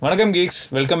வணக்கம் Geeks,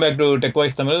 welcome back to tech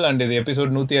voice Tamil. And இது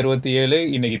episode 167.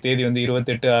 இன்னைக்கு தேதி வந்து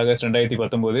 28 ஆகஸ்ட்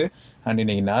 2019. அண்ட்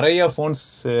இன்னைக்கு நிறைய ஃபோன்ஸ்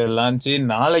லான்ச்சு,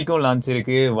 நாளைக்கும் லான்ச்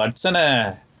இருக்கு. வட்சனை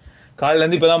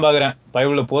காலிலேருந்து இப்போ தான் பார்க்குறேன்.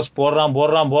 பைபிளில் போஸ்ட்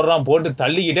போடுறான் போட்டு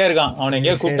தள்ளிக்கிட்டே இருக்கான். அவனை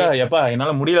எங்கேயா கூப்பிட்டா எப்பா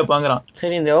என்னால் முடியல பாங்குறான்.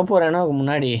 சரி, இந்த OPPO Reno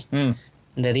முன்னாடி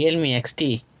இந்த Realme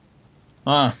XT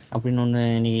அப்படின்னு ஒன்று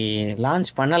இன்னைக்கு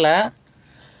லான்ச் பண்ணலை,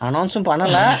 அனௌன்ஸும்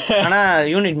பண்ணலை, ஆனால்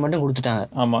யூனிட் மட்டும் கொடுத்துட்டாங்க.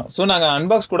 ஆமாம், ஸோ நாங்கள்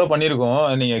அன்பாக்ஸ் கூட பண்ணியிருக்கோம்.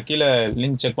 நீங்கள் கீழே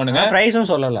லிங்க் செக் பண்ணுங்கள். ப்ரைஸும்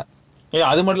சொல்லலை.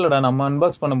 அது மட்டும் இல்லடா, நம்ம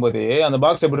அன்பாக்ஸ் பண்ணும்போது அந்த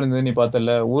பாக்ஸ் எப்படி இருந்தது நீ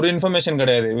பார்த்தல, ஒரு இன்ஃபர்மேஷன்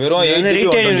கிடையாது, வெறும்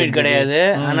ரீட்டைல் யூனிட் கிடையாது.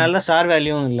 அதனால தான் சார்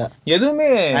வேல்யூவும் இல்லை,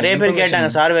 எதுவுமே. நிறைய பேர்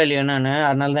கேட்டாங்க சார் வேல்யூ என்னன்னு,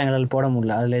 அதனால தான் எங்களால் போட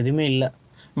முடியல, அதில் எதுவுமே இல்லை.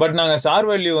 பட் நாங்கள் சார்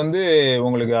வேல்யூ வந்து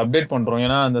உங்களுக்கு அப்டேட் பண்ணுறோம்.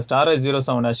 ஏன்னா அந்த ஸ்டாரேஜ்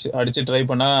 07 அடித்து ட்ரை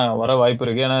பண்ணால் வர வாய்ப்பு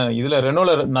இருக்குது. ஏன்னா இதில்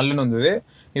ரெனோவில் நல்லுன்னு வந்தது.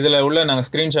 இதில் உள்ள நாங்கள்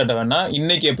ஸ்க்ரீன்ஷாட்டை வேணால்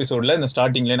இன்னைக்கு எபிசோடில் இந்த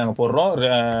ஸ்டார்டிங்லேயே நாங்கள் போடுறோம்.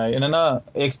 என்னென்னா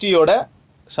எக்ஸ்டியோட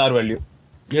சார் வேல்யூ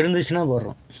இருந்துச்சுன்னா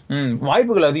போடுறோம்.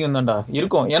 வாய்ப்புகள் அதிகம் தான்டா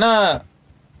இருக்கும். ஏன்னா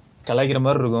கலாய்க்கிற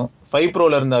மாதிரி இருக்கும். 5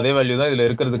 Proல இருந்த அதே வேல்யூ தான் இதில்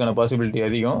இருக்கிறதுக்கான பாசிபிலிட்டி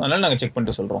அதிகம். அதனால் நாங்கள் செக்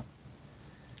பண்ணிட்டு சொல்கிறோம்.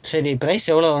 சரி, பிரைஸ்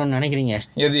எவ்வளோ வரும்னு நினைக்கிறீங்க?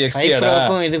 எது எக்ஸ்டியோட?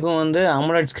 இதுக்கும் வந்து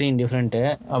AMOLED ஸ்க்ரீன் டிஃப்ரெண்ட்,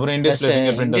 அப்புறம் டிஸ்ப்ளே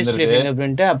ஃபிங்கர்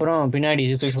பிரிண்ட், அப்புறம் பின்னாடி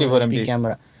 64 MP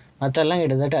கேமரா, மற்றெல்லாம்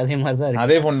கிட்டத்தட்ட அதே மாதிரி தான் இருக்கு.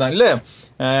 அதே ஃபோன் தான். இல்லை,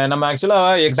 நம்ம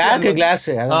ஆக்சுவலாக back glass,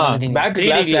 back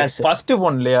glass first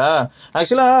phone இல்லையா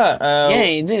ஆக்சுவலாக.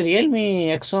 ஏன் இது Realme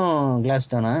Xம்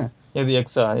கிளாஸ் தானே? எது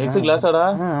எக்ஸா? எக்ஸ் கிளாஸாடா?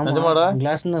 நிஜமாடா?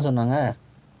 கிளாஸ்னு தான் சொன்னாங்க.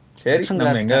 சரி,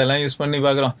 நம்ம எங்க அதெல்லாம் யூஸ் பண்ணி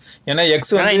பார்க்குறோம். ஏன்னா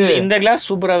எக்ஸ் வந்து இந்த கிளாஸ்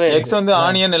சூப்பராகவே, எக்ஸ் வந்து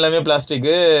ஆனியன் எல்லாமே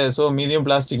பிளாஸ்டிக்கு, ஸோ மீதியம்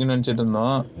பிளாஸ்டிக்னு நினச்சிட்டு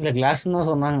இருந்தோம். இல்லை கிளாஸ்ன்னு தான்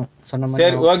சொன்னாங்க.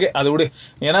 சரி, ஓகே, அது விடு.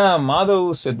 ஏன்னா மாதவ்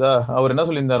சித்தா அவர் என்ன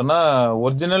சொல்லியிருந்தாருன்னா,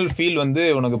 ஒரிஜினல் ஃபீல் வந்து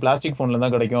உனக்கு பிளாஸ்டிக் ஃபோனில்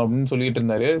தான் கிடைக்கும் அப்படின்னு சொல்லிட்டு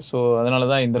இருந்தாரு. ஸோ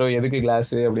அதனால தான் இந்த தடவை எதுக்கு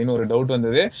கிளாஸு அப்படின்னு ஒரு டவுட்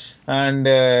வந்தது.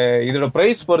 அண்டு இதோட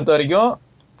ப்ரைஸ் பொறுத்த வரைக்கும்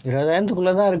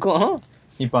 20,000க்குள்ளே தான் இருக்கும்.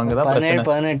 இப்போ அங்கே தான்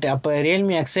 18. அப்போ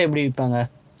Realme X எப்படி விற்பாங்க?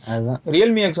 அதுதான்.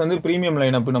 Realme X வந்து ப்ரீமியம்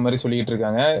லைன் அப் இந்த மாதிரி சொல்லிட்டு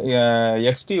இருக்காங்க.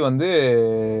 எக்ஸ்டி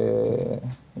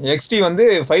வந்து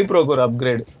 5 Proக்கு ஒரு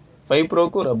அப்கிரேட். 5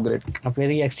 Proக்கு ஒரு அப்கிரேட். அப்போ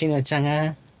எதுக்கு எக்ஸ்டின்னு வச்சாங்க?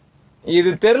 இது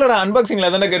தெரியலடா.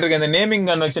 அன்பாக்சிங்ல தானே கேட்டிருக்கேன். இந்த நேமிங்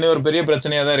கன்வெக்ஷனே ஒரு பெரிய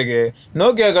பிரச்சனையாக தான் இருக்கு.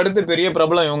 நோக்கியாவுக்கு அடுத்து பெரிய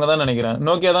பிரபலம் இவங்க தான் நினைக்கிறேன்.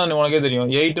 நோக்கியா தான் உனக்கே தெரியும்.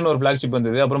 8ன்னு ஒரு ஃபிளாக்ஷிப்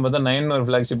வந்தது, அப்புறம் பார்த்தா 9ன்னு ஒரு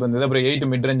ஃபிளாக்ஷிப் வந்தது, அப்புறம்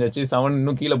 8 மிட் ரேஞ்ச் ஆச்சு, 7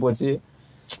 இன்னும் கீழே போச்சு.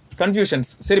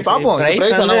 கன்ஃபியூஷன்ஸ். சரி பார்ப்போம்.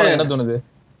 பிரைஸ் என்ன தோணுது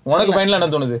உனக்கு? ஃபைனலா என்ன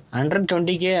தோணுது?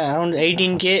 120K, around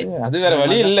 18K. அது வேற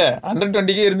வழி இல்ல,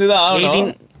 120K இருந்துதான் ஆகணும்.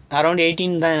 அரௌண்ட்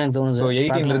 18 தான் எனக்கு தோணுது. சோ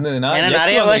 18 இருந்ததுன்னா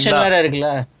நிறைய வெர்ஷன் வேற இருக்குல்ல.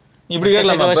 இப்படி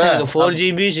கேட்கலாமா?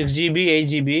 4GB, 6GB,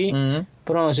 8GB,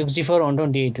 அப்புறம் 64,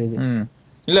 128 இருக்கு.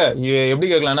 இல்ல, எப்படி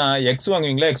கேட்கலாம்னா, எக்ஸ்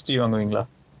வாங்குவீங்களா எக்ஸ்டி வாங்குவீங்களா?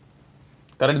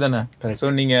 கரெக்ட் தானே?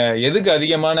 ஸோ நீங்க எதுக்கு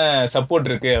அதிகமான சப்போர்ட்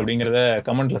இருக்கு அப்படிங்கிறத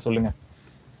கமெண்ட்ல சொல்லுங்க.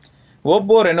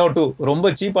 OPPO Reno 2 ரொம்ப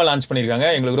சீப்பாக லான்ச் பண்ணியிருக்காங்க.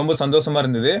 எங்களுக்கு ரொம்ப சந்தோஷமா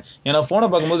இருந்தது. ஏன்னா ஃபோனை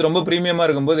பார்க்கும்போது ரொம்ப ப்ரீமியமாக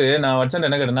இருக்கும்போது நான் வட்சன்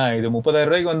என்ன கேட்டேன்னா, இது 30,000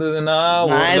 ரூபாய்க்கு வந்ததுன்னா,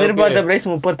 நான் எதிர்பார்த்த பிரைஸ்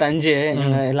 35,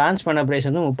 லான்ச் பண்ண பிரைஸ்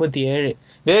வந்து 37.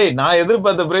 டேய், நான்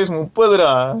எதிர்பார்த்த பிரைஸ்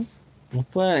 30ரா.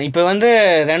 30. இப்போ வந்து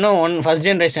Reno 1 ஃபர்ஸ்ட்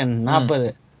ஜென்ரேஷன்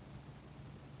 40,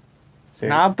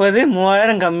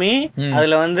 3000 கம்மி.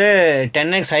 அதுல வந்து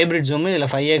 10x ஹைபிரிட் ஜூம்,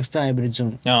 இதுல 5x தான் ஹைபிரிட்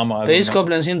ஜூம். ஆமா,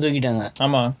 பெரிஸ்கோப் லென்ஸையும் தூக்கிட்டாங்க.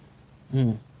 ஆமா,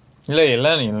 இல்ல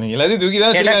எல்லாத்தையும் தூக்கி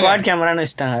தான் வச்சிருக்காங்க. குவாட் கேமரான்னு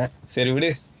வச்சிட்டாங்க. சரி விடு,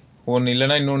 ஒன்னு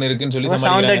இல்லனா இன்னொன்னு இருக்குன்னு சொல்லி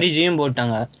 730Gயும்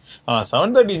போட்டாங்க.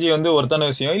 730G வந்து ஒருத்தான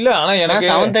விஷயம் இல்ல. ஆனா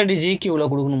எனக்கு 730Gக்கு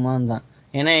இவ்வளவு கொடுக்கணுமா தான்.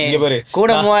 ஏன்னா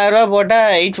கூட 3000 ரூபாய் போட்டா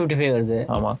 855 வருது.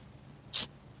 ஆமா,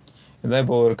 இதான்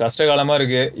இப்போ ஒரு கஷ்ட காலமா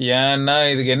இருக்கு. ஏன்னா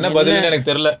இதுக்கு என்ன பதில்னு எனக்கு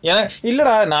தெரியல. ஏன்னா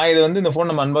இல்லடா, நான் இது வந்து இந்த ஃபோன்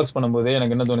நம்ம அன்பாக்ஸ் பண்ணும்போது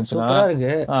எனக்கு என்ன தோணுச்சுன்னா,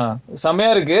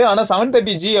 செமையா இருக்கு. ஆனா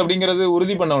 730G அப்படிங்கிறது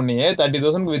உறுதி பண்ண உடனே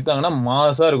 30,000க்கு வித்தாங்கன்னா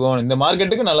மாசா இருக்கும். இந்த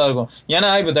மார்க்கெட்டுக்கு நல்லா இருக்கும்.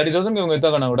 ஏன்னா இப்போ 30,000க்கு இவங்க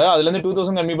வித்தாங்கன்னா கூட அதுல இருந்து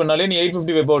 2,000 கம்மி பண்ணாலே நீ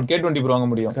 855 பவர் K20 Pro வாங்க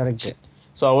முடியும். கரெக்ட்.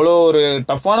 ஸோ அவ்வளோ ஒரு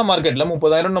டஃப்பான மார்க்கெட்டில்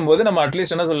 30,000 போது நம்ம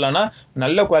அட்லீஸ்ட் என்ன சொல்லலாம்னா,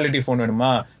 நல்ல குவாலிட்டி ஃபோன்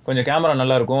வேணுமா, கொஞ்சம் கேமரா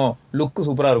நல்லா இருக்கும், லுக்கு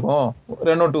சூப்பராக இருக்கும்,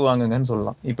 Reno 2 வாங்குங்கன்னு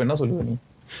சொல்லலாம். இப்போ என்ன சொல்லுவ நீ?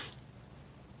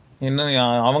 என்ன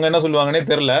அவங்க என்ன சொல்லுவாங்கன்னே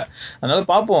தெரில. அதனால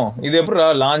பார்ப்போம் இது எப்படி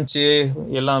லான்ச்சு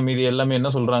எல்லாம் மீதி எல்லாமே என்ன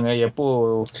சொல்கிறாங்க. எப்போ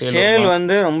சேல்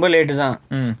வந்து ரொம்ப லேட்டு தான்.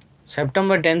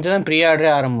 செப்டம்பர் 10th தான் ப்ரீ ஆர்டரே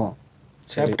ஆரம்பம்.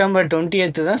 செப்டம்பர்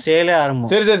 20th தான் சேலே ஆரம்பம்.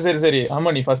 சரி சரி சரி சரி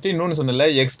ஆமாம், நீ ஃபர்ஸ்ட் இன்னொன்று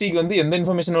சொன்னல, எக்ஸ்டிக்கு வந்து எந்த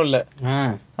இன்ஃபர்மேஷனும் இல்லை.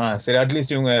 சரி,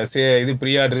 அட்லீஸ்ட் இவங்க இது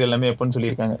ப்ரீ ஆர்டர் எல்லாமே எப்போன்னு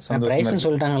சொல்லியிருக்காங்க. சந்தோஷம்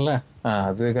சொல்லிட்டாங்கல்ல.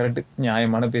 அது கரெக்ட்,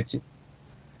 நியாயமான பேச்சு.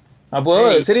 அப்போ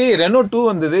சரி, Reno 2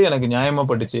 வந்தது எனக்கு நியாயமா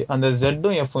பட்டுச்சு. அந்த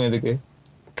Z-ம் F-ம் எதுக்கு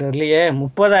தெரியலையே.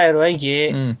 30,000 ரூபாய்க்கு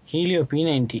helio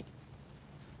P90.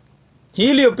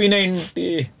 Helio P90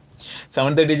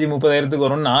 730G 30,000க்கு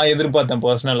வரும்னு நான் எதிர்பார்த்தேன்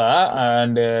பர்சனலா.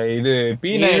 அண்ட் இது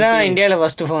P90 தான் இந்தியாவில்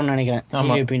ஃபர்ஸ்ட் ஃபோன் நினைக்கிறேன்.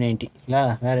 ஹீலியோ P90 இல்லை,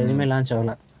 வேற எதுவுமே லான்ச்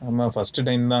ஆகல. ஆமாம், ஃபர்ஸ்ட்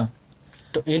டைம் தான்.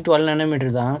 12 nm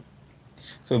தான்.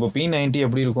 ஸோ இப்போ P90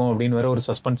 எப்படி இருக்கும் அப்படின்னு வேற ஒரு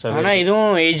சஸ்பென்ஸ். ஆனால்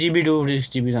இதுவும் 8GB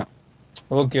 256GB தான்.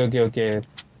 Okay okay okay.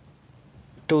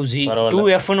 2Z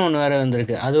 2Fன்னு ஒன்று வேறு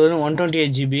வந்திருக்கு, அது வந்து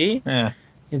 128GB.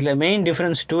 இதில் மெயின்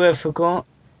டிஃப்ரென்ஸ் 2Fக்கும்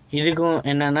இதுக்கும்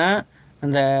என்னென்னா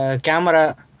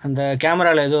அந்த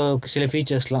கேமராவில் ஏதோ சில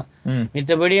ஃபீச்சர்ஸ்லாம்,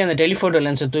 மித்தபடி அந்த டெலிஃபோட்டோ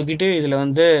லென்ஸை தூக்கிட்டு இதில்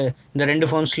வந்து இந்த 2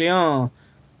 ஃபோன்ஸ்லேயும்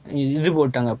இது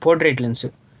போட்டாங்க, போர்ட்ரேட் லென்ஸு.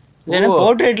 இல்லைன்னா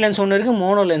போர்ட்ரேட் லென்ஸ் ஒன்று இருக்குது,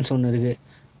 மோனோ லென்ஸ் ஒன்று இருக்குது,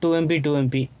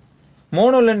 2MP.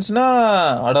 மோனோ லென்ஸ்னா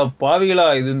அட பாவிகளா,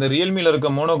 இது இந்த ரியல்மியில் இருக்க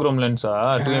மோனோக்ரோம் லென்ஸா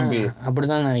 2MP? அப்படி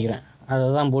தான் நினைக்கிறேன், அதை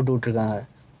தான் போட்டு விட்ருக்காங்க.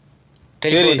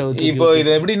 சரி, இப்போ இது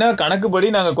எப்படின்னா கணக்குப்படி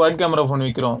நாங்கள் குவாட் கேமரா ஃபோன்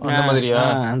விற்கிறோம் அந்த மாதிரியா?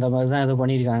 அந்த மாதிரி தான் ஏதோ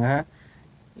பண்ணியிருக்காங்க.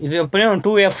 இது எப்படியும்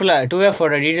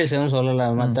 2Fோட டீட்டெயில்ஸ் எதுவும் சொல்லலை,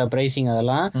 மற்ற ப்ரைஸிங்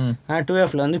அதெல்லாம். ஆனால்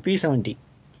 2Fல வந்து P70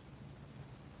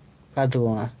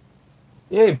 பார்த்துக்கோங்க.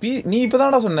 நீ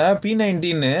இப்போதான்டா சொன்ன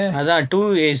P90ன்னு. அதான்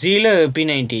 2Zல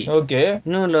P90. ஓகே.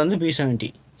 இன்னொன்றில் வந்து P70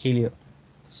 helio.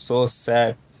 So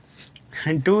sad.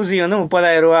 2Z வந்து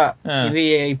 30,000 ரூபா. இது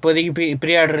இப்போதைக்கு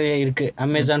ப்ரீ ஆர்டர் இருக்கு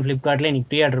அமேசான், ஃப்ளிப்கார்ட்ல. இன்னைக்கு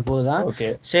ப்ரீ ஆர்டர் போகுதான்.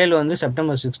 சேல் வந்து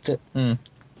September 6th.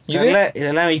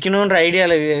 இதெல்லாம் விற்கணுன்ற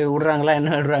ஐடியாவில் விடுறாங்களா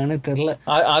என்ன விடுறாங்கன்னு தெரியல.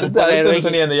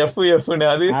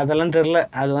 அதெல்லாம் தெரியல.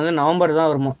 அது வந்து நவம்பர் தான்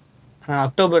வருமா,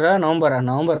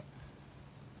 நவம்பர்.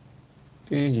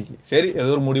 சரி,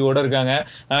 ஏதோ ஒரு முடிவோட இருக்காங்க.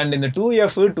 அண்ட் இந்த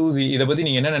 2F 2Z இதை பத்தி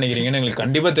நீங்க என்ன நினைக்கிறீங்கன்னு எங்களுக்கு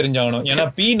கண்டிப்பா தெரிஞ்சாகணும். ஏன்னா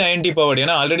P90 பவர்டு.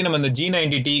 ஏன்னா ஆல்ரெடி நம்ம இந்த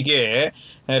G90Tக்கே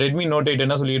ரெட்மி Note 8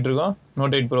 என்ன சொல்லிட்டு இருக்கோம்,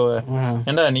 Note 8 Pro.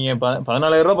 ஏன்டா நீங்க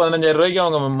 14,000 ரூபா 15,000 ரூபாய்க்கு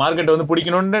அவங்க மார்க்கெட்டை வந்து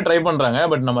பிடிக்கணும்னு ட்ரை பண்றாங்க.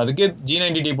 பட் நம்ம அதுக்கே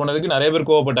G90T போனதுக்கு நிறைய பேர்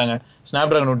கோவப்பட்டாங்க,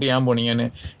 ஸ்னாப்டிராகன் நோட்டி ஏன் போனீங்கன்னு.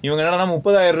 இவங்க என்னன்னா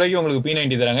 30,000 ரூபாய்க்கு உங்களுக்கு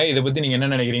P90 தராங்க. இதை பத்தி நீங்க என்ன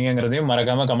நினைக்கிறீங்கிறதையும்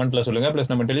மறக்காம கமெண்ட்ல சொல்லுங்க.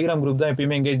 பிளஸ் நம்ம டெலிகிராம் குரூப் தான்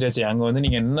எப்பயுமே எங்கேஜ் ஆச்சு, அங்க வந்து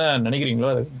நீங்க என்ன நினைக்கிறீங்களோ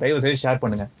அதை தயவு செய்து ஷேர்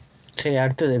பண்ணுங்க. சரி,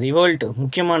 அடுத்தது ரிவோல்ட்,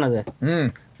 முக்கியமானது.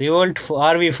 ரிவோல்ட்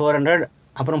RV400,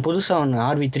 அப்புறம் புதுசாக ஒன்று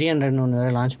RV300 ஒன்று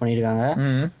வேறு லான்ச் பண்ணியிருக்காங்க.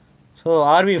 ஸோ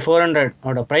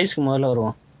RV400 ப்ரைஸ்க்கு முதல்ல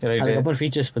வருவோம், அதுக்கப்புறம்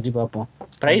ஃபீச்சர்ஸ் பற்றி பார்ப்போம்.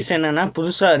 ப்ரைஸ் என்னென்னா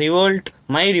புதுசாக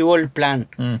ரிவோல்ட் பிளான்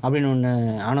அப்படின்னு ஒன்று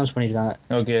அனௌன்ஸ் பண்ணியிருக்காங்க.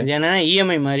 இது என்னென்னா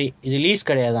இஎம்ஐ மாதிரி, இது லீஸ்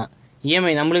கிடையாதான்,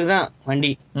 இஎம்ஐ நம்மளுக்கு தான் வண்டி.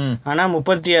 ஆனால்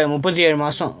 37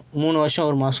 மாதம், 3 வருஷம்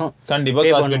 1 மாதம்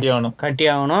கண்டிப்பாக கட்டி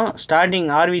ஆகணும். ஸ்டார்டிங்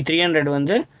RV300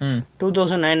 வந்து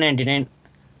 2,999,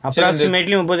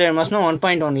 அப்ராக்சிமேட்லி 37 மாதம்னா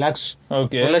 1.1 lakhs,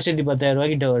 1,10,000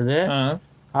 ரூபாய்க்கிட்ட வருது.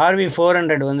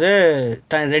 RV400 வந்து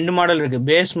 2 மாடல் இருக்குது,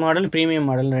 பேஸ் மாடல்,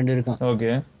 ப்ரீமியம் மாடல் 2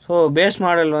 இருக்கும். ஸோ பேஸ்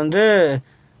மாடல் வந்து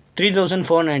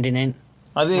 3,499.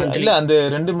 அது இல்லை, அந்த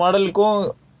 2 மாடலுக்கும்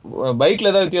பைக்ல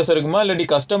ஏதாவது வித்தியாசம் இருக்குமா, இல்லாட்டி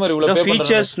கஸ்டமர் இவ்வளவு பே பண்றாங்க?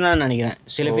 ஃபீச்சர்ஸ் தான் நினைக்கிறேன்,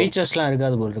 சில ஃபீச்சர்ஸ்லாம்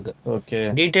இருக்காது போல இருக்கு. ஓகே,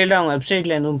 டீடைலா அவங்க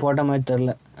வெப்சைட்ல எதுவும் போட்ட மாதிரி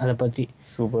தெரியல அதை பத்தி.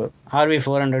 சூப்பர்.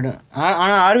 RV400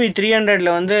 ஆனா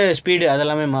RV300ல வந்து ஸ்பீடு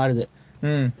அதெல்லாமே மாறுது.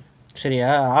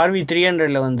 சரியா,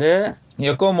 RV300ல வந்து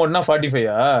எக்கோ மோட்னா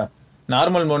 45,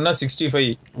 நார்மல் மோட்னா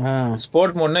 65,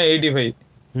 ஸ்போர்ட் மோட்னா 85.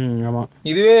 ஆமா,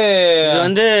 இதுவே இது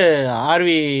வந்து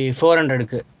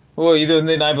RV400க்கு. இது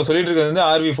வந்து நான் இப்போ சொல்லிட்டு இருக்கிறது வந்து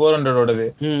RV400ஓடது.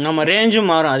 நம்ம ரேஞ்சும்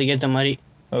மாறும் அதுக்கேற்ற மாதிரி.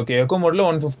 ஓகே, எக்கோ மோட்ல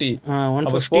 150,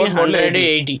 ஸ்போர்ட் மோட்ல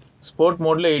 80, ஸ்போர்ட்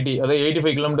மோட்ல 80, அதாவது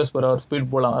 85 km/h ஸ்பீட்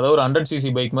போகலாம். அதாவது ஒரு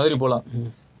 100cc பைக் மாதிரி போகலாம்.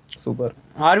 சூப்பர்.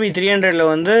 RV300ல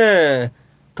வந்து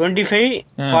 25,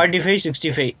 45,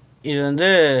 65. இது வந்து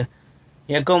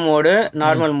echo mode,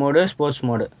 normal mode, sports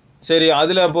mode. சரி,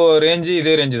 அதுல அப்போ ரேஞ்சு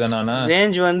இதே ரேஞ்சு தானா?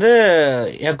 ரேஞ்ச் வந்து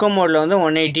எக்கோ மோட்ல வந்து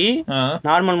 180,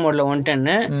 நார்மல் மோட்ல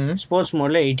 110, ஸ்போர்ட்ஸ்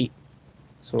மோட்ல 80.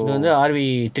 இது வந்து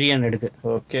RV300க்கு.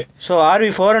 ஓகே. ஸோ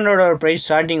RV400ஓட ப்ரைஸ்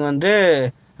ஸ்டார்டிங் வந்து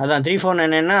அதான்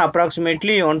 3,499,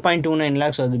 அப்ராக்சிமேட்லி 1.29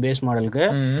 lakhs அது பேஸ் மாடலுக்கு.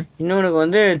 இன்னொருக்கு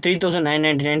வந்து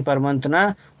 3,999 per monthனா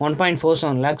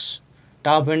 1.47 lakhs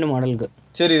டாப் எண்ட் மாடலுக்கு.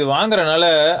 சரி, இது வாங்குறதுனால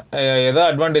ஏதாவது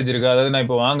அட்வான்டேஜ் இருக்கா? அதாவது நான்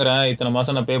இப்போ வாங்குறேன், இத்தனை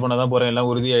மாதம் நான் பே பண்ண தான் போகிறேன், எல்லாம்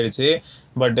உறுதியாயிடுச்சு.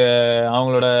 பட்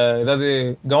அவங்களோட ஏதாவது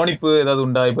கவனிப்பு ஏதாவது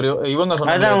உண்டா? இப்போ இவங்க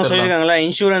சொன்னாங்க, அவங்க சொல்லியிருக்காங்களா,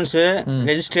 இன்சூரன்ஸு,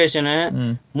 ரெஜிஸ்ட்ரேஷனு,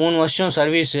 3 வருஷம்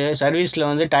சர்வீஸில்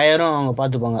வந்து டயரும் அவங்க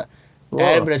பார்த்துப்பாங்க.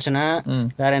 டயர் பிரச்சனை,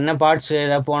 வேற என்ன பார்ட்ஸ்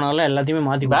ஏதாவது போனாலும் எல்லாத்தையுமே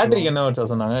மாற்றி. பேட்டரிக்கு என்ன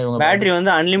வருஷம் சொன்னாங்க இவங்க? பேட்டரி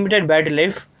வந்து unlimited battery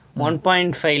life,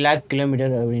 1.5 lakh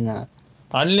kilometre அப்படின்னா.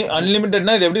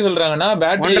 அன்லிமிட்டட்னா இது எப்படி சொல்றாங்கன்னா,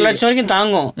 பேட்டரி 1 லட்சம் வரைக்கும்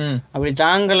தாங்கும். அப்படி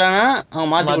தாங்கலன்னா அவங்க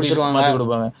மாத்தி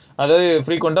கொடுப்பாங்க. அதாவது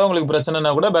ஃப்ரீக்வெண்டா உங்களுக்கு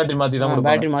பிரச்சனைனா கூட பேட்டரி மாத்தி தான்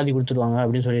கொடுப்பாங்க, பேட்டரி மாத்தி கொடுத்துருவாங்க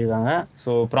அப்படின்னு சொல்லியிருக்காங்க.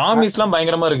 ஸோ ப்ராமிஸ்லாம்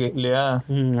பயங்கரமா இருக்கு இல்லையா?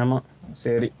 ஆமா.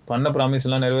 சரி, பண்ண ப்ராமிஸ்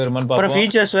எல்லாம் நிறைவேறுமான்னு பார்ப்போம். அப்புறம்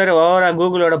ஃபீச்சர்ஸ் வேற ஓவரா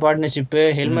கூகுளோட பார்ட்னர்ஷிப்பு,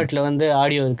 ஹெல்மெட்ல வந்து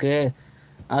ஆடியோ இருக்கு,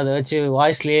 அதை வச்சு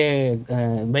வாய்ஸ்லயே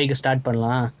பைக்கை ஸ்டார்ட்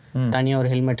பண்ணலாம், தனியாக ஒரு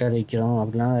ஹெல்மெட் வைக்கிறோம்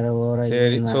அப்படிலாம் வேற ஓவரா.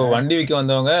 சரி, ஸோ வண்டி விற்க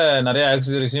வந்தவங்க நிறைய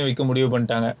ஆக்சசரிஸையும் விற்க முடிவு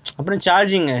பண்ணிட்டாங்க. அப்புறம்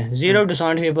சார்ஜிங்கு 0 to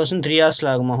 75% 3 hours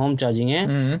ஆகுமா ஹோம் சார்ஜிங்கு.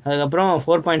 அதுக்கப்புறம்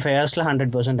 4.5 hours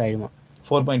 100% ஆயிடுமா.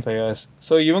 4.5 hours.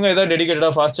 ஸோ இவங்க ஏதாவது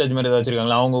டெடிகேட்டடாக ஃபாஸ்ட் சார்ஜ் மாதிரி ஏதாவது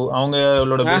வச்சிருக்காங்களா?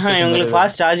 அவங்களோட இவங்களுக்கு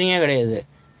ஃபாஸ்ட் சார்ஜிங்கே கிடையாது.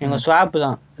 எங்கள் ஸ்வாப்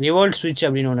தான். ரிவோல்ட் ஸ்விட்ச்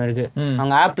அப்படின்னு ஒன்று இருக்குது.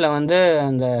 அவங்க ஆப்பில் வந்து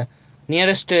அந்த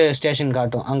நியரஸ்ட் ஸ்டேஷன்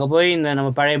காட்டும். அங்கே போய் நம்ம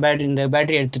பழைய பேட்டரி, இந்த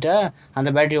பேட்டரி எடுத்துட்டா அந்த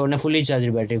பேட்டரி உடனே ஃபுல்லி சார்ஜ்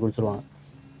பேட்டரி கொடுத்துருவாங்க.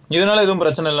 இதனால எதுவும்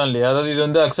பிரச்சனை இல்லை இல்லையா? அதாவது இது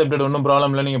வந்து அக்செப்டட், ஒன்றும்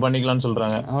ப்ராப்ளம் இல்லை, நீங்கள் பண்ணிக்கலாம்னு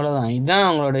சொல்கிறாங்க. அவ்வளோதான், இதுதான்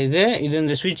அவங்களோட இது.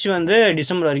 இந்த ஸ்விட்ச் வந்து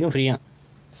டிசம்பர் வரைக்கும் ஃப்ரீயா.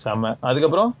 செம்ம.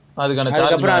 அதுக்கப்புறம் அதுக்கான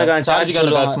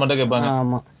சார்ஜுக்கான காசு மட்டும் கேட்பாங்க.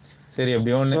 ஆமாம், சரி.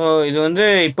 அப்படி ஒன்று. ஸோ இது வந்து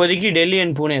இப்போதைக்கு டெல்லி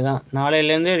அண்ட் பூனே தான்.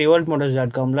 நாளையிலேருந்து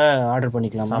revoltmotors.comல ஆர்டர்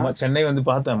பண்ணிக்கலாம். ஆமாம், சென்னை வந்து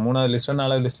பார்த்தேன், 3வது லிஸ்ட்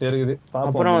 4வது லிஸ்ட்ல இருக்குது.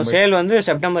 அப்புறம் சேல் வந்து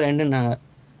செப்டம்பர் 2ன்னாங்க.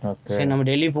 சரி, நம்ம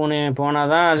டெல்லி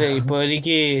போனால் தான் அது.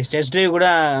 இப்போதைக்கு டெஸ்ட் ட்ரைவ் கூட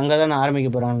அங்கே தான் ஆரம்பிக்க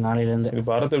போகிறாங்க நாளையிலேருந்து. சரி,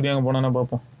 பாரத் எப்படி அங்கே போனால்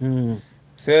பார்ப்போம்.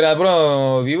 சரி. அப்புறம்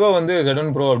விவோ வந்து Z1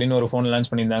 Pro அப்படின்னு ஒரு ஃபோன்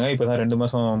லான்ச் பண்ணியிருந்தாங்க இப்போ தான் 2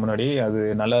 மாதம் முன்னாடி. அது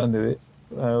நல்லா இருந்தது,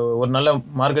 ஒரு நல்ல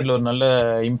மார்க்கெட்டில் ஒரு நல்ல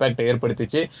இம்பாக்டை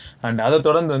ஏற்படுத்திச்சு. அண்ட் அதை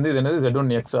தொடர்ந்து வந்து இது என்னது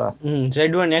Z1X.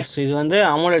 Z1X இது வந்து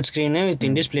AMOLED screen with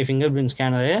in display finger print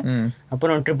scanner,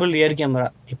 அப்புறம் ட்ரிபிள் ரியர் கேமரா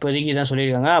இப்போதைக்கு தான்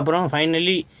சொல்லியிருக்காங்க. அப்புறம்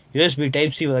ஃபைனலி USB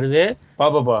Type-C வருது.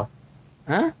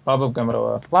 பாப்அப்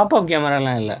கேமராவா? பாப்அப்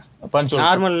கேமராலாம் இல்லை,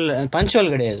 நார்மல் பஞ்சுவல்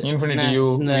கிடையாது. இன்ஃபினிட்டி யூ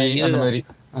அந்த மாதிரி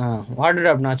வாட்டர்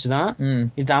ட்ராப் நாட்ச் தான்.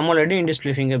 இது AMOLED in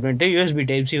display fingerprint, USB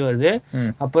Type-C வருது.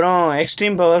 அப்புறம்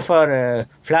extreme power for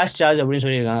flash charge அப்படின்னு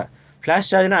சொல்லியிருக்காங்க. ஃப்ளாஷ்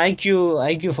சார்ஜ்னா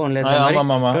ஐக்யூ ஃபோனில் இருக்க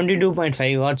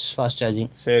 22.5 watts ஃபாஸ்ட்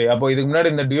சார்ஜிங். சரி, அப்போ இதுக்கு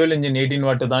முன்னாடி இந்த டியூவல் இன்ஜின் 18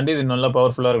 வாட்டை தாண்டி இது நல்லா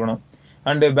பவர்ஃபுல்லாக இருக்கணும்.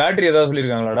 அண்டு பேட்டரி ஏதாவது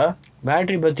சொல்லியிருக்காங்களாடா?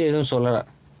 பேட்டரி பற்றி எதுவும் சொல்லலை.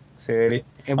 சரி,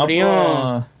 எப்படியும்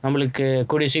நம்மளுக்கு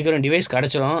கூடிய சீக்கிரம் டிவைஸ்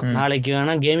கிடச்சிரும். நாளைக்கு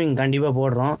வேணால் கேமிங் கண்டிப்பாக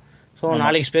போடுறோம். ஸோ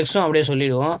நாளைக்கு ஸ்பெக்ஸும் அப்படியே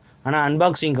சொல்லிடுவோம். ஆனால்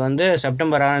அன்பாக்சிங்க்கு வந்து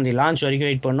செப்டம்பர் 6 லான்ச் வரைக்கும்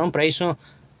வெயிட் பண்ணோம். ப்ரைஸும்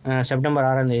செப்டம்பர்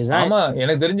 6 தான். ஆமாம்,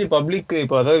 எனக்கு தெரிஞ்சு பப்ளிக்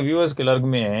இப்போ அதாவது வியூவர்ஸ்க்கு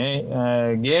எல்லாருக்குமே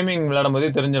கேமிங் விளையாடும்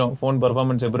போதே தெரிஞ்சிடும் ஃபோன்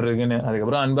பர்ஃபார்மன்ஸ் எப்படி இருக்குன்னு.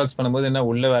 அதுக்கப்புறம் அன்பாக்ஸ் பண்ணும்போது என்ன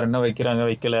உள்ளே வேறு என்ன வைக்கிறாங்க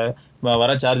வைக்கல,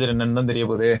 வர சார்ஜர் என்னன்னு தான் தெரிய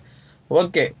போகுது.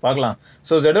 ஓகே, பார்க்கலாம்.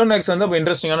 ஸோ Z1X வந்து அப்போ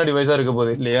இன்ட்ரெஸ்டிங்கான டிவைஸாக இருக்க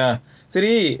போகுது இல்லையா?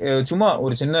 சரி, சும்மா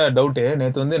ஒரு சின்ன டவுட்டு.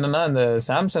 நேற்று வந்து என்னன்னா, இந்த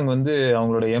சாம்சங் வந்து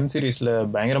அவங்களோட M சீரீஸ்ல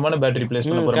பயங்கரமான பேட்டரி பிளேஸ்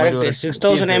பண்ண போற மாதிரி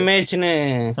 6000 mAhன்னு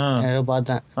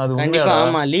பார்த்தேன். அது கண்டிப்பா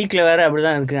ஆமா, லீக்ல வேற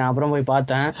அப்படிதான் இருக்கு. அப்புறம் போய்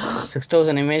பார்த்தேன்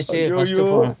 6000 mAh ஃபர்ஸ்ட்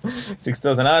ஃபோன்.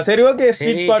 6000. சரி, ஓகே.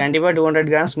 கண்டிப்பா 200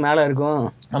 grams மேல இருக்கும்.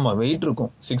 ஆமா, வெயிட்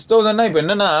இருக்கும். 6000னா இப்போ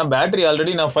என்னன்னா, பேட்டரி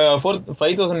ஆல்ரெடி நான்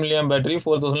 5000 mAh பேட்டரி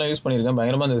 4000 யூஸ் பண்ணியிருக்கேன்.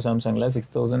 பயங்கரமா இருந்தது சாம்சங்ல.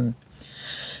 6000.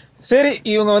 சரி,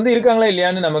 இவங்க வந்து இருக்காங்களா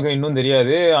இல்லையான்னு நமக்கு இன்னும்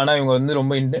தெரியாது. ஆனால் இவங்க வந்து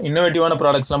ரொம்ப இன்னோவேட்டிவான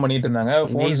ப்ராடக்ட்ஸ்லாம் பண்ணிட்டு இருந்தாங்க.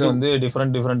 ஃபோன்ஸ் வந்து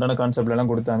டிஃப்ரெண்டான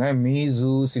கான்செப்ட்லாம் கொடுத்தாங்க.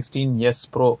 மீசு 16S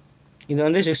Pro இது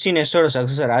வந்து 16S-ஓட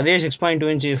சக்ஸஸர். அதே 6.2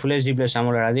 inch full HD plus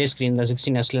AMOLED அதே ஸ்க்ரீன் தான்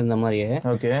 16S இருந்த மாதிரியே.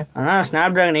 ஓகே. ஆனால்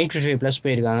ஸ்னாப்டிராகன் 855+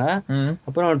 போயிருக்காங்க.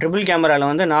 அப்புறம் ட்ரிபிள் கேமராவில்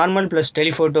வந்து normal plus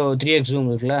telephoto 3x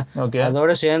zoom இருக்குல்ல,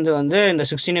 அதோட சேர்ந்து வந்து இந்த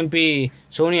 16MP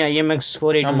சோனி IMX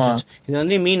 480 இது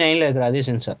வந்து Mi 9ல இருக்கிற அதே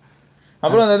சென்சார்.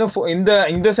 அப்புறம்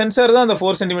இந்த சென்சார் தான் அந்த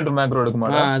 4 cm மேக்ரோ எடுக்குமா?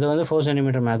 அது வந்து 4 cm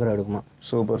மேக்ரோ எடுக்குமா.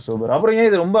 சூப்பர். அப்புறம் ஏன்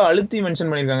இது ரொம்ப அழுத்தி மென்ஷன்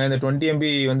பண்ணிருக்காங்க, இந்த 20MP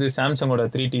வந்து சாம்சங்கோட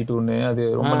 3T2ன்னு? அது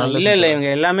ரொம்ப நல்ல இல்ல இவங்க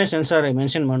எல்லாமே சென்சார்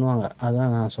மென்ஷன் பண்ணுவாங்க,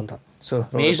 அதான் நான் சொல்றேன். ஸோ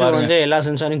மீசோ வந்து எல்லா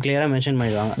சென்சாரும் கிளியரா மென்ஷன்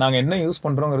பண்ணிடுவாங்க. நாங்க என்ன யூஸ்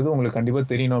பண்றோங்கிறது உங்களுக்கு கண்டிப்பா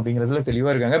தெரியணும் அப்படிங்கிறதுல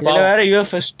தெளிவா இருக்காங்க. இதுல வேற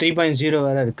UFS 3.0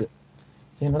 வேற இருக்கு.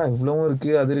 என்னடா இவ்வளவும்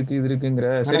இருக்கு, அது இருக்கு, இது இருக்குங்கிற.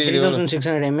 சரி,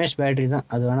 3600 mAh பேட்டரி தான்.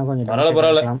 அது வேணா கொஞ்சம்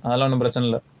பரவாயில்ல, அதெல்லாம் ஒன்றும் பிரச்சனை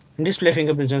இல்லை. டிஸ்பிளே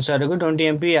ஃபிங்கர் பிரிண்ட் சென்சார் இருக்கு.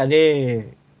 20MP அதே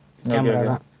கேமரா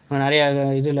தான். நிறைய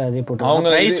இதில் அதே போட்டு. அவங்க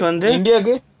ப்ரைஸ் வந்து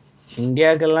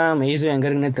இந்தியாவுக்கெல்லாம் மெய்ஸு எங்கே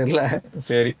இருக்குன்னே தெரில.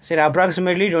 சரி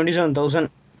அப்ராக்சிமேட்லி 27,000.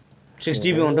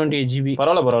 6GB 128GB.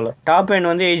 பரவாயில்ல. டாப்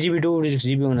எண்ட் வந்து 8GB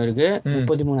 256GB ஒன்று இருக்கு.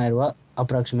 33,000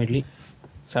 அப்ராக்சிமேட்லி.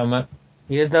 செம்ம.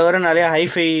 இதை தவிர நிறைய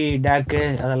ஹைஃபை டேக்கு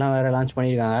அதெல்லாம் வேற லான்ச்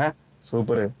பண்ணியிருக்காங்க.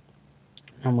 சூப்பர்.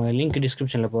 நம்ம லிங்க்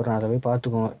டிஸ்கிரிப்ஷன்ல போடுறோம், அதை போய்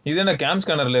பார்த்துக்கோங்க. இது என்ன கேம்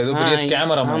ஸ்கேனர்ல ஏதோ பெரிய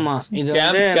ஸ்கேமரா? ஆமா, இது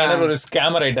கேம் ஸ்கேனர் ஒரு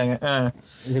ஸ்கேமர் ஆயிட்டாங்க.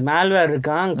 இது மேல்வேர்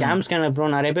இருக்கான். கேம் ஸ்கேனர் ப்ரோ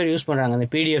நிறைய பேர் யூஸ் பண்றாங்க, அந்த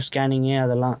PDF ஸ்கேனிங்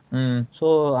அதெல்லாம். ஸோ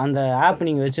அந்த ஆப்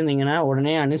நீங்க வச்சிருந்தீங்கன்னா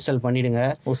உடனே அன்இன்ஸ்டால் பண்ணிடுங்க.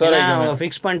 அவங்க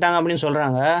ஃபிக்ஸ் பண்ணிட்டாங்க அப்படின்னு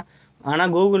சொல்றாங்க. ஆனா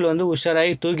கூகுள் வந்து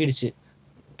உஷாராகி தூக்கிடுச்சு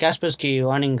காஸ்பர்ஸ்கி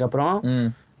வார்னிங்க்கு அப்புறம்.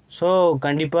 ஸோ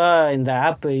கண்டிப்பா இந்த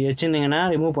ஆப் வச்சிருந்தீங்கன்னா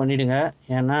ரிமூவ் பண்ணிடுங்க.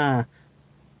 ஏன்னா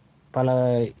பல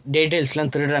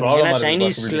டீட்டெயில்ஸ்லாம் திருடுறாங்க. ஏன்னா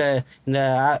சைனீஸில்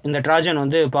இந்த ட்ராஜன்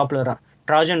வந்து பாப்புலராக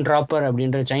ட்ராஜன் ட்ராப்பர்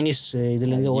அப்படின்ற சைனீஸ்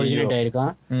இதுலேருந்து ஒரிஜினேட்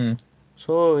ஆகிருக்கான்.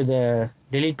 ஸோ இதை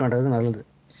டெலீட் பண்ணுறது நல்லது.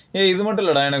 இது மட்டும்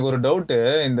இல்லைடா, எனக்கு ஒரு டவுட்டு.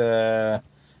 இந்த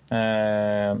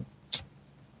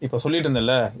இப்போ சொல்லிட்டு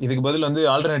இருந்தேன்ல, இதுக்கு பதில் வந்து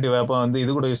ஆல்டர்னேட்டிவ் ஆப்பாக வந்து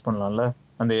இது கூட யூஸ் பண்ணலாம்ல.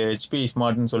 அந்த HP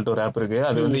ஸ்மார்ட்னு சொல்லிட்டு ஒரு ஆப் இருக்குது.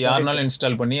 அது வந்து யாருனாலும்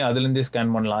இன்ஸ்டால் பண்ணி அதுலேருந்தே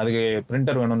ஸ்கேன் பண்ணலாம். அதுக்கு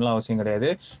பிரிண்டர் வேணும்லாம் அவசியம் கிடையாது.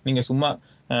 நீங்கள் சும்மா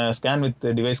ஸ்கேன் வித்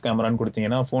டிவைஸ் கேமரான்னு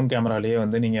கொடுத்தீங்கன்னா ஃபோன் கேமராலேயே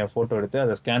வந்து நீங்கள் ஃபோட்டோ எடுத்து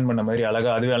அதை ஸ்கேன் பண்ண மாதிரி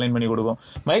அழகாக அதுவே அலைன் பண்ணி கொடுக்கும்.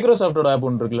 மைக்ரோசாஃப்டோட ஆப்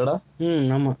ஒன்று இருக்குல்லடா?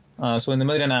 ஆமாம், ஸோ இந்த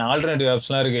மாதிரியான ஆல்டர்னேட்டிவ்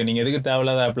ஆப்ஸ்லாம் இருக்குது. நீங்கள் எதுக்கு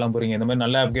தேவையில்லாத ஆப்லாம் போகிறீங்க, இந்த மாதிரி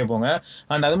நல்ல ஆப்கே போங்க.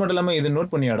 அண்ட் அது மட்டும் இல்லாமல் இது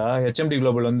நோட் பண்ணியாடா, ஹெச்எம்டி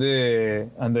குளோபல் வந்து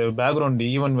அந்த பேக்ரவுண்ட்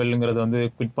ஈவன் வெல்லுங்கிறத வந்து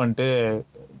குவிட் பண்ணிட்டு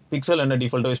பிக்சல் என்ன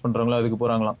டிஃபால்ட்டாக யூஸ் பண்ணுறாங்களோ அதுக்கு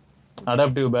போகிறாங்களாம்.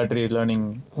 அடாப்டிவ் பேட்டரி லேர்னிங்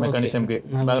மெக்கானிசம்க்கு,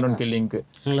 பேக்ரவுண்ட் கில்லிங்க்கு.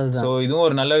 ஸோ இதுவும்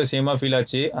ஒரு நல்ல விஷயமா ஃபீல்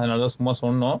ஆச்சு. அதனால தான் சும்மா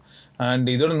சொன்னோம். அண்ட்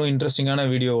இதோட இன்னும் இன்ட்ரெஸ்டிங்கான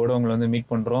வீடியோவோட உங்களை வந்து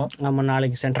மீட் பண்ணுறோம். நம்ம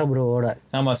நாளைக்கு சென்டர் ப்ரோவோட.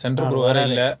 ஆமாம், சென்டர் ப்ரோ வேறு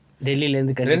இல்லை,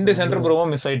 டெல்லியிலேருந்து 2 சென்டர்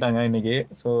ப்ரோவும் மிஸ் ஆயிட்டாங்க இன்னைக்கு.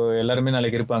 ஸோ எல்லாருமே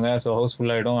நாளைக்கு இருப்பாங்க. ஸோ ஹவுஸ்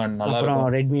ஃபுல் ஆகிடும். அண்ட் நல்லா இருக்கும்.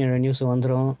 ரெட்மியோட நியூஸ்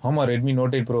வந்துடும். ஆமாம், ரெட்மி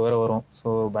நோட் 8 ப்ரோ வேறு வரும். ஸோ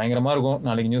பயங்கரமாக இருக்கும்.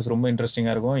 நாளைக்கு நியூஸ் ரொம்ப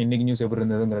இன்ட்ரெஸ்டிங்காக இருக்கும். இன்னைக்கு நியூஸ் எப்படி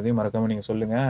இருந்ததுங்கிறதையும் மறக்காமல் நீங்கள் சொல்லுங்கள்.